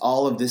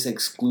 all of this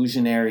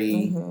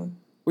exclusionary.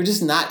 We're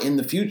just not in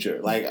the future.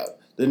 Like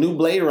the new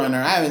Blade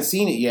Runner, I haven't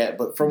seen it yet,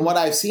 but from what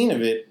I've seen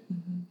of it,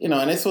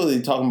 and it's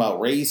really talking about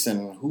race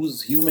and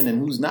who's human and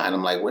who's not. And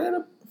I'm like,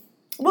 where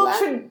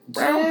the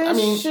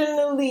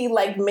traditionally,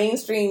 like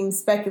mainstream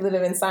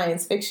speculative and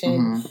science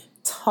fiction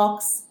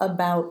talks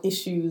about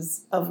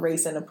issues of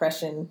race and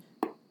oppression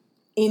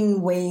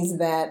in ways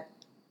that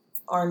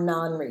are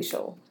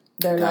non-racial.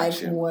 They're like,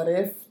 what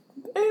if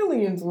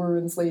aliens were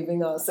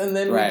enslaving us, and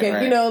then Right, we can,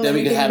 right. then Then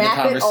we we can can have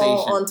the map it all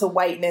conversation. onto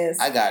whiteness.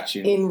 I got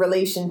you. In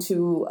relation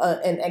to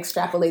an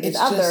extrapolated It's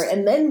other, just-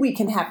 and then we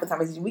can have the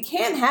conversation. We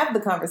can't have the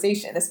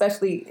conversation,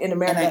 especially in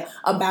America,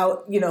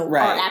 about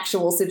Right. our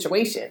actual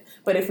situation.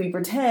 But if we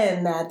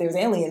pretend that there's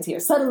aliens here,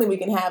 suddenly we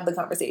can have the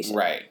conversation.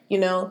 Right.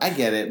 I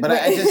get it, but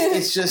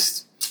it's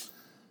just.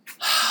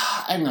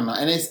 I don't know,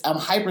 and I'm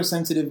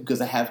hypersensitive because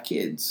I have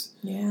kids.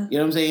 Yeah, you know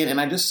what I'm saying. And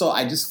I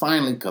just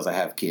finally, because I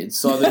have kids,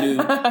 saw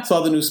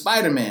the new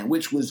Spider-Man,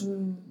 which was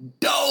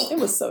dope. It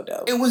was so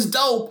dope. It was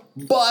dope,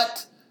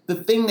 but the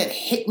thing that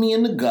hit me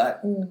in the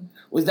gut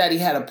was that he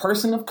had a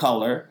person of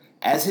color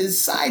as his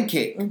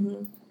sidekick,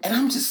 and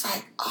I'm just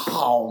like,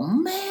 oh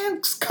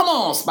man, come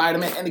on,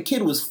 Spider-Man. And the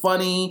kid was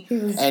funny,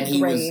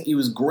 he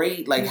was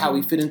great. Like how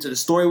he fit into the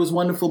story was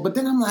wonderful. But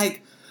then I'm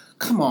like,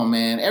 come on,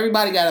 man.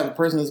 Everybody got to have a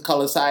person of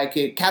color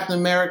sidekick. Captain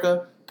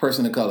America,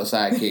 person of color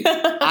sidekick.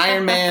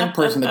 Iron Man,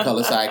 person of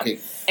color sidekick.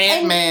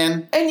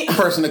 Ant-Man,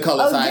 person of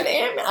color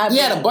sidekick. He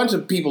had a bunch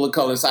of people of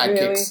color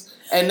sidekicks.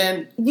 Really? And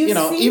then,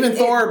 even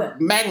Thor,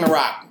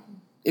 Ragnarok,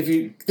 if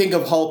you think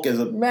of Hulk as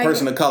a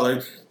person of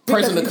color,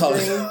 person of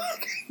color.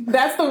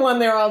 That's the one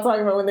they're all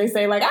talking about when they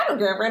say, like, I don't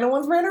care if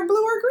anyone's red or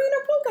blue or green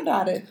or polka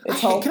dotted.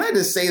 It's Hulk. Can I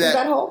just say that? Is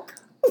that Hulk?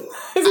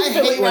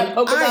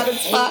 I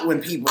hate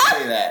when people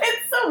say that.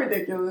 It's so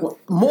ridiculous.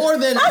 More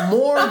than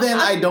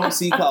I don't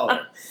see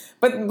color.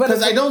 But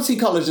because I don't see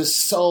color is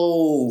just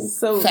so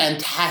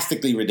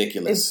fantastically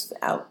ridiculous.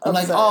 I'm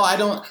like, I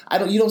don't.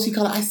 You don't see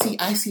color. I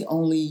see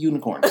only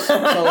unicorns. So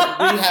we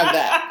have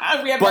that.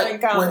 We have that in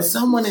common. When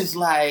someone is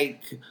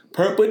like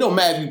purple, it don't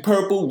matter if you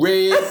purple,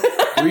 red,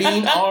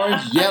 green,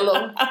 orange,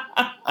 yellow.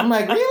 I'm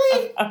like,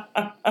 really?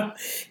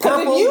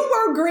 Because if you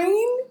were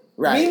green.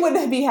 Right. We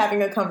would be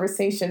having a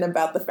conversation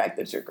about the fact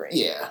that you're green.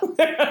 Yeah.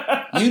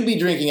 You'd be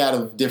drinking out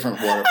of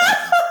different water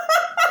fountains.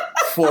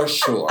 For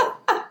sure.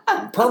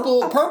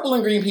 Purple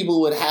and green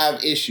people would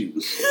have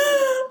issues.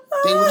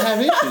 They would have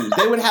issues.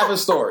 They would have a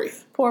story.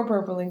 Poor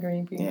purple and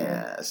green people.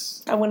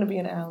 Yes. I want to be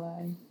an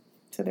ally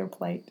to their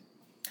plight.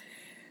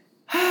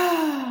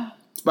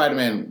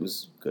 Spider-Man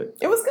was good.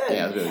 It was good.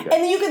 Yeah, it was really good.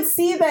 And you could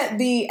see that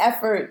the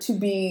effort to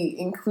be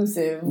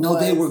inclusive. No,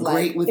 they were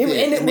great with it.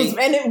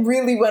 And it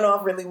really went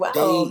off really well.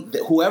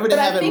 Whoever they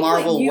have at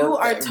Marvel you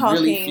worked, are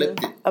talking really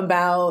flipped it.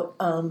 About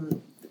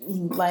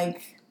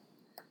like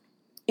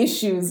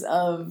issues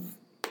of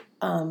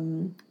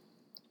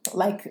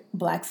like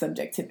black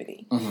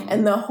subjectivity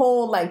and the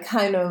whole like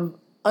kind of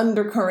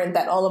undercurrent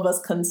that all of us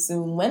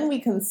consume when we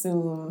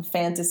consume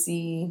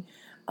fantasy.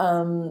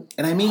 And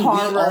I mean,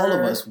 horror,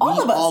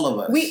 all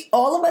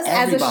of us,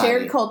 as a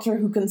shared culture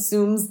who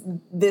consumes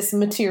this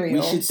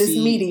material, this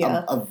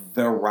media, a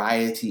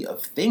variety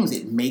of things.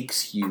 It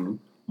makes you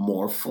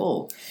more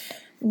full.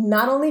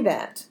 Not only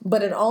that,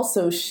 but it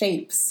also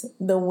shapes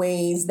the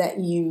ways that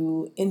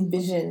you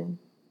envision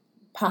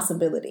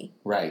possibility.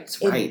 Right.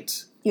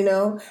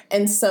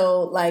 And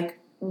so like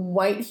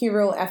white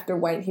hero after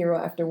white hero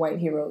after white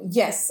hero.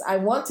 Yes, I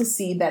want to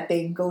see that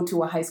they go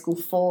to a high school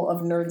full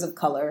of nerds of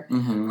color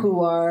who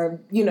are,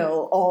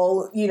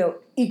 all,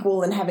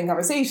 equal and having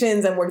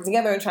conversations and working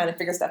together and trying to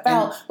figure stuff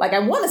out. Like I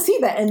want to see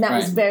that. And that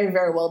was very,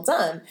 very well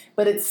done.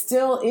 But it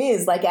still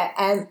is like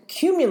as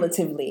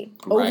cumulatively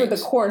over the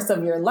course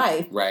of your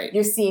life,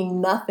 you're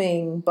seeing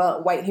nothing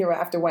but white hero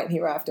after white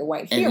hero after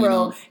white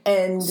hero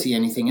and see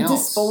anything else.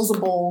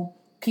 Disposable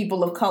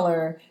people of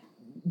color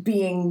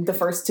being the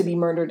first to be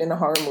murdered in a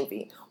horror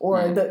movie,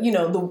 or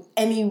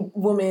any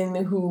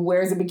woman who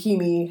wears a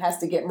bikini has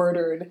to get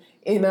murdered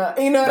in a,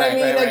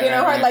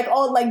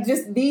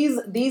 just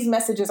these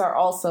messages are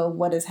also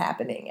what is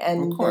happening,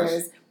 and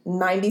there's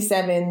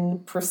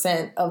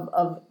 97%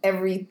 of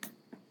every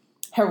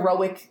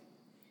heroic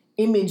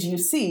image you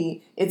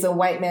see, it's a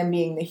white man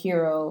being the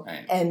hero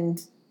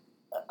and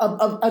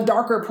a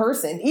darker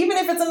person, even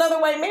if it's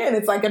another white man,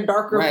 it's like a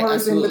darker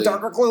person with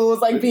darker clothes,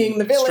 like being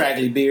the villain,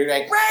 straggly beard,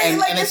 and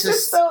it's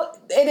just so.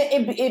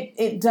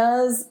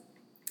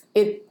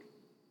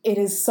 It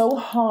is so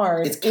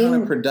hard. It's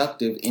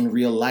counterproductive in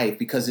real life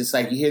because it's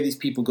like you hear these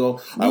people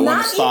go, "I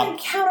want to stop." Not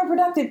even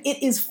counterproductive.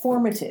 It is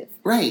formative.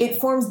 Right. It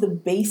forms the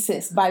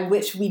basis by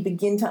which we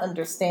begin to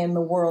understand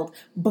the world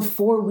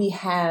before we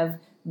have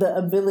the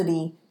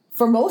ability.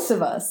 For most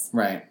of us,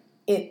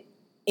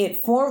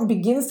 it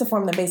begins to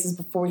form the basis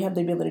before we have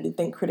the ability to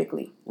think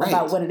critically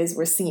about what it is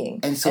we're seeing.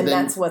 And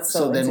that's what's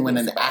so then when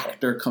an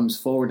actor comes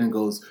forward and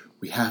goes,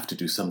 we have to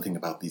do something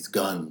about these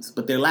guns.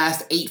 But their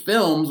last 8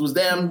 films was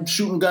them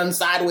shooting guns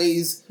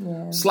sideways,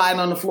 sliding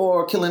on the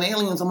floor, killing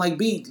aliens. I'm like,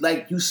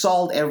 you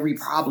solved every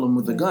problem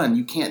with the gun.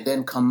 You can't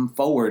then come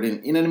forward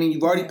and, you know what I mean?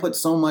 You've already put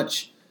so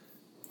much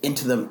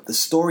into the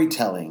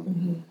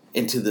storytelling,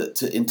 into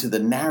the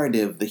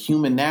narrative, the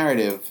human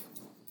narrative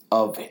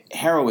of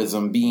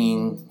heroism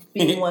being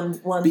one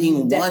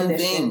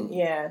thing.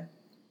 Yeah.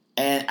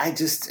 And I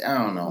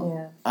don't know.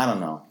 Yeah. I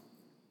don't know.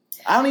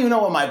 I don't even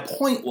know what my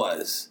point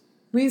was.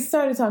 We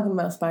started talking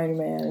about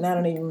Spider-Man, and I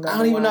don't even remember. I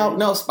don't even know.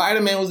 No,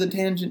 Spider-Man was a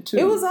tangent too.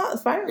 It was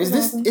Spider-Man.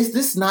 Is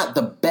this not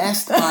the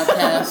best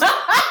podcast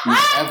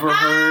you've ever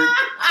heard?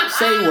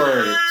 Say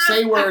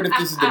word if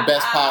this is the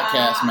best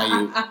podcast,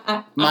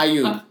 my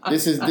youth.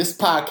 This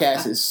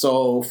podcast is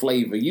so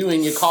flavor. You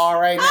in your car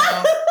right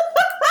now,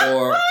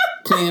 or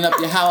cleaning up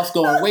your house,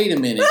 going, wait a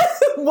minute.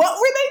 What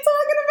were they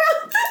talking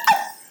about?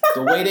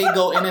 The way they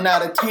go in and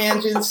out of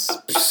tangents,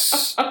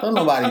 don't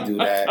nobody do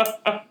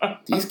that.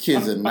 These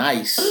kids are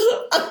nice.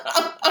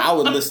 I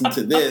would listen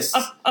to this.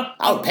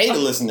 I would pay to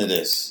listen to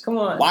this. Come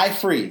on. Why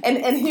free?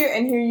 And here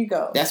you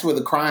go. That's where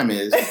the crime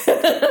is.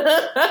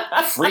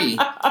 Free.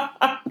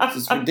 This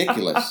is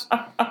ridiculous.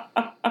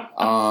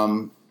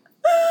 Oh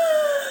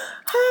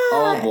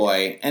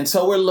boy. And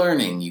so we're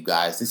learning, you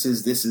guys. This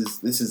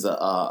is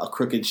a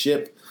crooked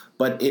ship,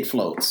 but it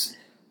floats.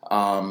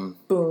 Boom.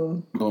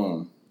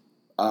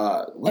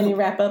 Any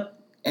wrap up?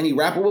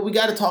 Well, we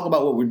got to talk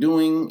about what we're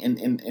doing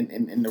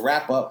in the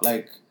wrap up,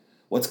 like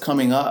what's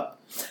coming up.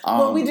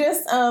 Well, we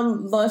just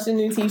launched a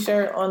new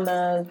T-shirt on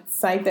the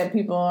site that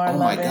people are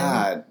loving. Oh my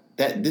God,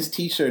 this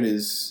T-shirt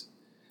is.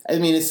 I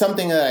mean, it's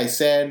something that I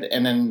said,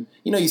 and then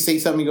you say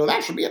something, you go,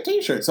 that should be a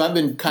T-shirt. So I've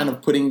been kind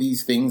of putting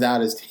these things out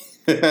as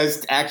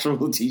as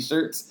actual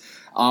T-shirts.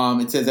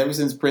 It says, ever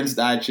since Prince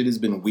died, shit has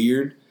been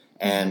weird,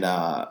 and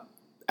I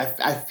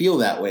feel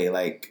that way.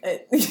 Like,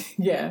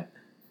 yeah,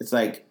 it's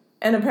like.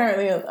 And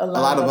apparently a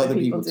lot of other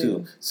people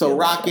too. So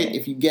rock it.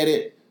 If you get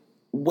it,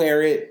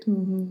 wear it.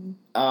 Mm-hmm.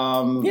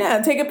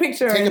 Take a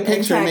picture.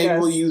 Maybe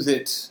we'll use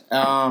it.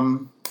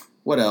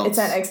 What else? It's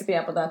at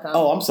exittheapple.com.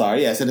 Oh, I'm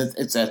sorry. Yes,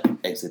 it's at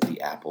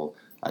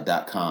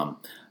exittheapple.com.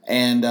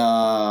 And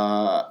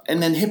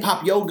then hip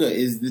hop yoga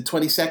is the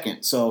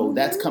 22nd. So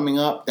that's coming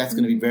up. That's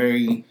going to be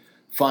very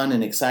fun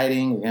and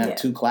exciting. We're going to have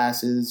 2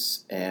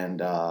 classes. And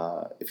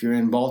if you're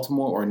in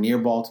Baltimore or near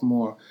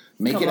Baltimore,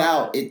 make it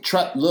out.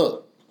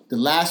 Look. The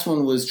last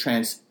one was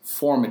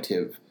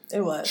transformative.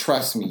 It was.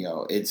 Trust me,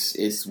 yo.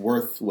 It's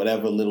worth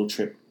whatever little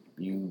trip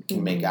you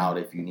can make out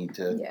if you need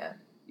to. Yeah.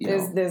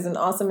 There's an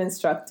awesome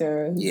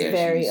instructor who's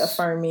very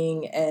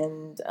affirming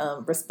and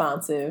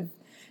responsive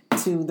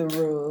to the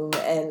room,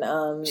 and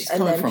then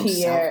from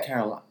Pierre,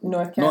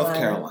 North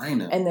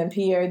Carolina, and then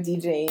Pierre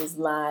DJs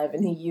live,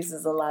 and he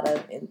uses a lot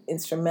of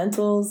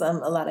instrumentals, a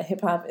lot of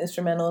hip hop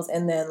instrumentals,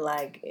 and then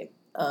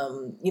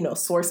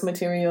source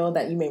material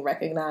that you may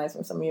recognize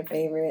from some of your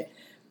favorite.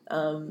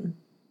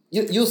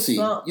 You'll see.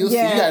 You'll see. You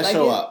gotta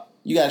show up.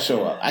 You gotta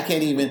show up. I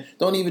can't even.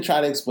 Don't even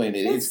try to explain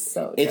it.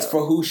 It's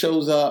for who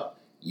shows up.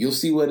 You'll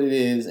see what it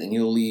is, and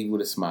you'll leave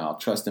with a smile.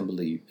 Trust and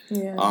believe.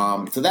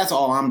 Yeah. So that's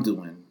all I'm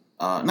doing.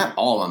 Not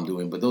all I'm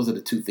doing, but those are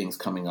the 2 things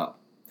coming up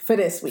for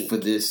this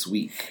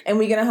week. And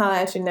we're gonna holler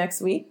at you next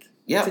week.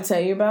 Yep. To tell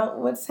you about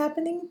what's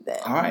happening then.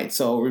 All right.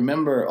 So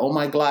remember, Oh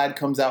My Glide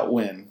comes out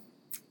when?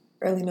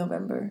 Early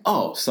November.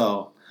 Oh,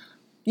 so.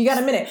 You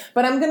got a minute.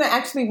 But I'm going to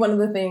actually, one of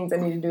the things I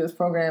need to do is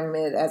program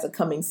it as a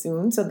coming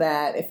soon so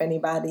that if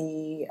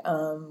anybody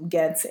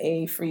gets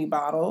a free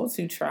bottle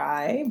to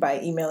try by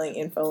emailing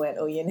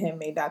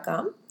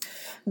info@oyinhandmade.com,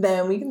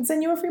 then we can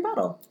send you a free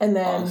bottle. And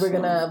then we're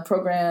going to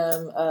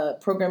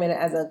program it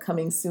as a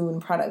coming soon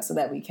product so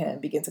that we can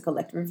begin to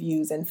collect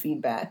reviews and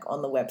feedback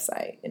on the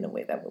website in a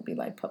way that will be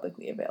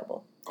publicly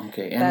available.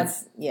 Okay. And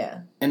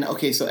And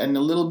okay, so and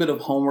a little bit of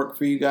homework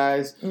for you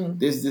guys.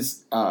 There's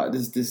this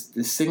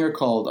singer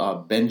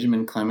called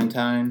Benjamin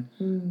Clementine,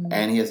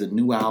 and he has a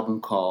new album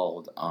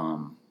called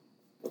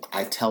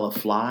I Tell a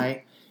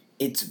Fly.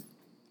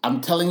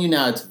 I'm telling you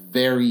now, it's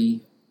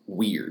very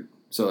weird.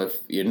 So if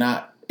you're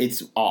not,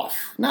 it's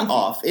off. Not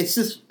off. It's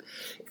just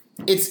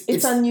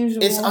it's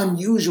unusual. It's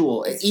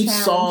unusual. Each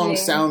song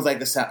sounds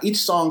like a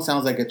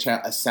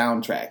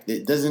soundtrack.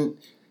 It doesn't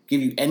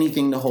give you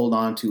anything to hold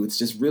on to. It's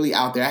just really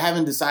out there. I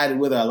haven't decided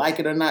whether I like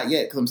it or not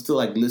yet because I'm still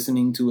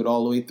listening to it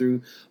all the way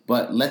through.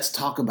 But let's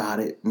talk about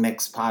it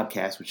next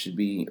podcast, which should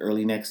be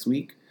early next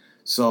week.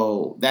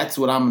 So that's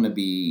what I'm going to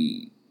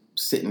be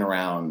sitting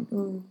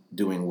around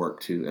doing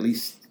work to, at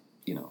least,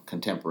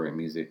 contemporary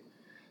music.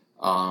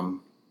 I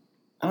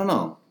don't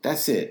know.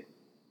 That's it.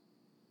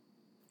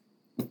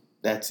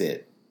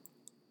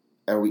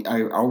 Are we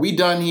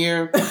done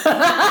here?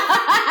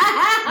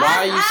 Why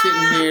are you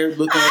sitting here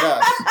looking at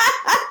us?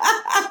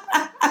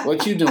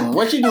 What you doing?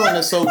 What you doing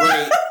that's so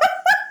great?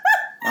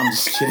 I'm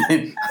just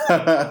kidding.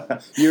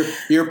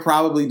 You're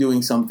probably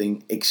doing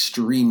something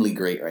extremely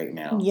great right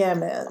now. Yeah,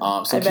 man.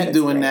 So keep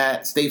doing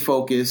that. Stay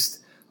focused.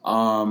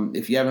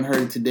 If you haven't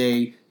heard it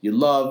today, you're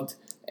loved.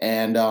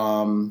 And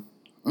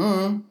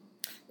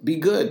be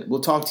good. We'll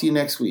talk to you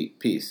next week.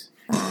 Peace.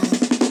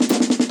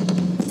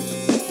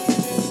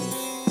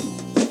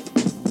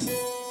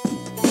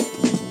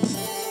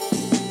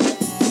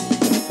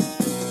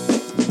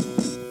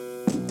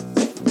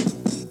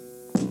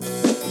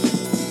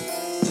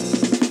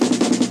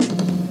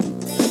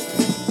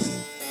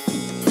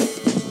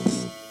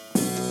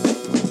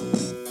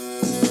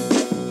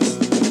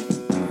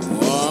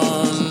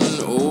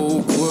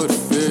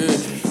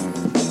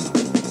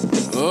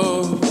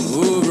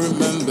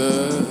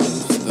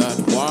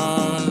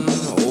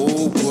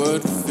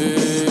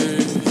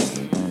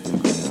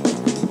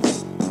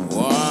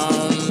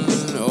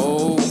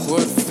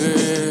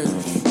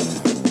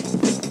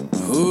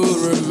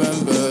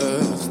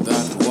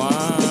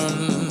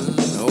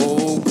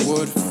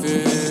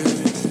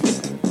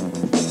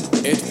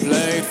 it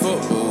played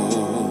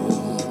football.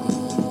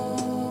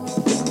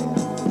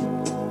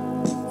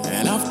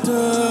 And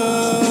after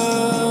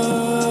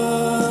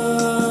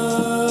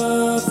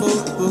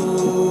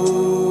football,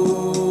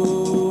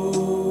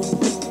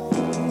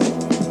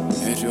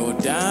 it your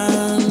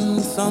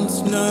dance on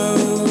snow.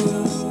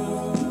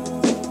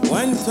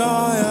 When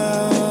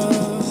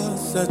tired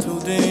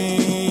settled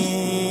in,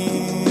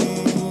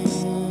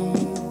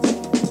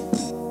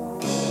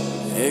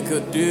 it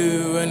could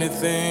do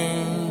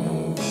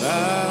anything,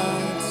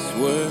 that's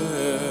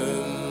where